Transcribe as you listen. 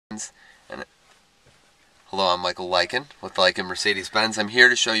Mercedes-Benz. And hello, I'm Michael Leikin with Leikin Mercedes-Benz. I'm here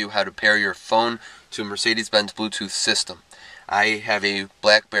to show you how to pair your phone to a Mercedes-Benz Bluetooth system. I have a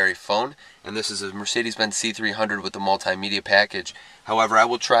BlackBerry phone, and this is a Mercedes-Benz C300 with the multimedia package. However, I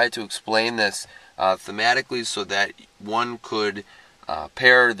will try to explain this thematically so that one could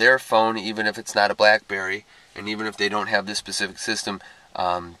pair their phone even if it's not a BlackBerry, and even if they don't have this specific system,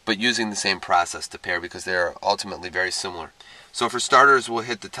 but using the same process to pair because they're ultimately very similar. So for starters, we'll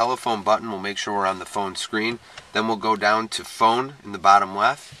hit the telephone button. We'll make sure we're on the phone screen. Then we'll go down to phone in the bottom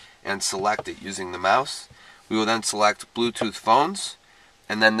left and select it using the mouse. We will then select Bluetooth phones.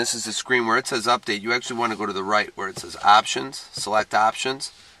 And then this is the screen where it says update. You actually want to go to the right where it says options, select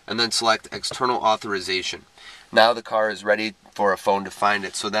options, and then select external authorization. Now the car is ready for a phone to find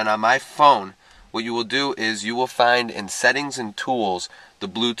it. So then on my phone, what you will do is you will find in settings and tools the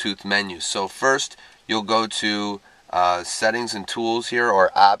Bluetooth menu. So first you'll go to settings and tools here, or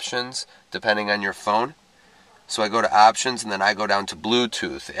options depending on your phone. So I go to options and then I go down to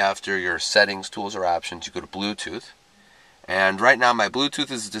Bluetooth. After your settings, tools, or options, you go to Bluetooth. And right now my Bluetooth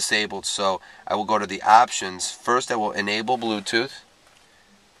is disabled, so I will go to the options. First I will enable Bluetooth,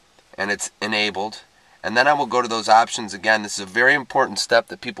 and it's enabled. And then I will go to those options again. This is a very important step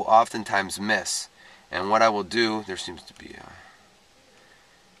that people oftentimes miss. And what I will do,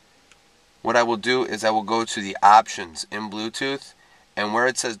 what I will do is I will go to the options in Bluetooth, and where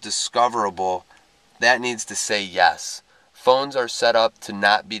it says discoverable, that needs to say yes. Phones are set up to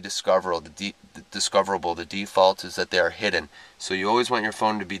not be discoverable. The default is that they are hidden. So you always want your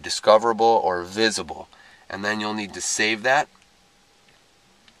phone to be discoverable or visible. And then you'll need to save that.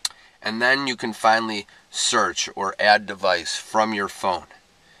 And then you can finally search or add device from your phone.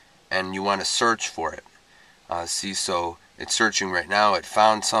 And you want to search for it. See, so it's searching right now. It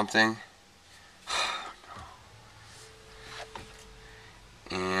found something.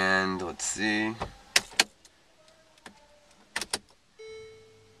 And let's see.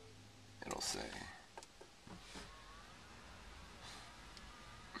 It'll say.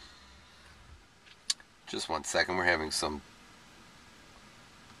 Just 1 second, we're having some.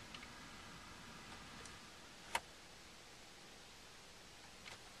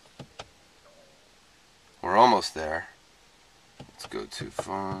 We're almost there. Let's go to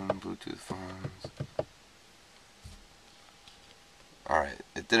phone, Bluetooth phones. Alright,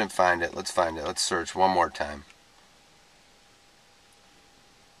 it didn't find it. Let's find it. Let's search one more time.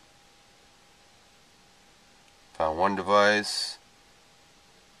 Found one device.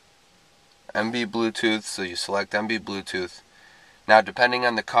 MB Bluetooth, so you select MB Bluetooth. Now depending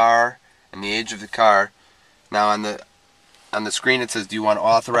on the car and the age of the car, now on the screen it says do you want to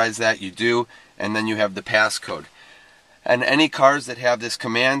authorize that? You do, and then you have the passcode. And any cars that have this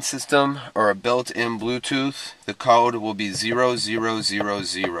command system or a built-in Bluetooth, the code will be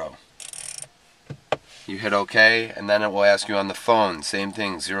 0000. You hit OK, and then it will ask you on the phone, same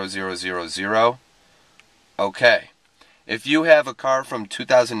thing, 0000. OK. If you have a car from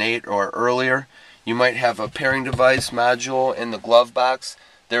 2008 or earlier, you might have a pairing device module in the glove box.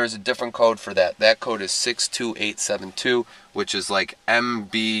 There is a different code for that. That code is 62872, which is like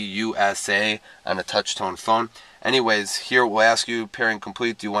MBUSA on a touch-tone phone. Anyways, here it will ask you, pairing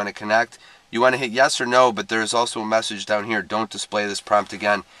complete, do you want to connect? You want to hit yes or no, but there is also a message down here, don't display this prompt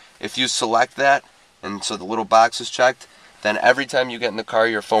again. If you select that, and so the little box is checked, then every time you get in the car,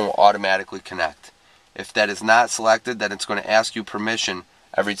 your phone will automatically connect. If that is not selected, then it's going to ask you permission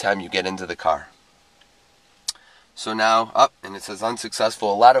every time you get into the car. So now, up, and it says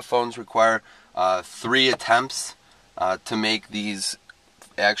unsuccessful. A lot of phones require 3 attempts to make these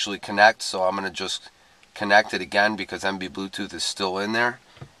actually connect, so I'm going to just connect it again because MB Bluetooth is still in there.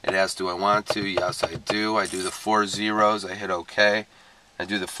 It asks, do I want to? Yes, I do. I do the 4 zeros. I hit OK. I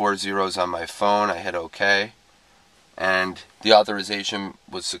do the 4 zeros on my phone. I hit OK. And the authorization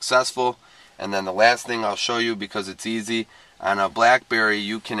was successful. And then the last thing I'll show you, because it's easy, on a BlackBerry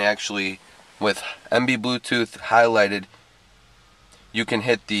you can actually, with MB Bluetooth highlighted, you can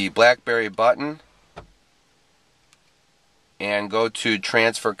hit the BlackBerry button and go to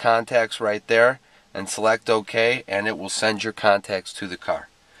transfer contacts right there and select OK, and it will send your contacts to the car.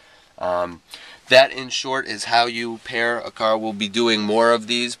 That in short is how you pair a car. We'll be doing more of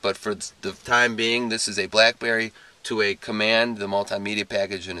these, but for the time being, this is a BlackBerry to a Command, the multimedia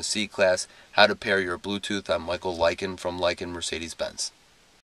package in a C-Class, how to pair your Bluetooth. I'm Michael Leikin from Leikin Mercedes-Benz.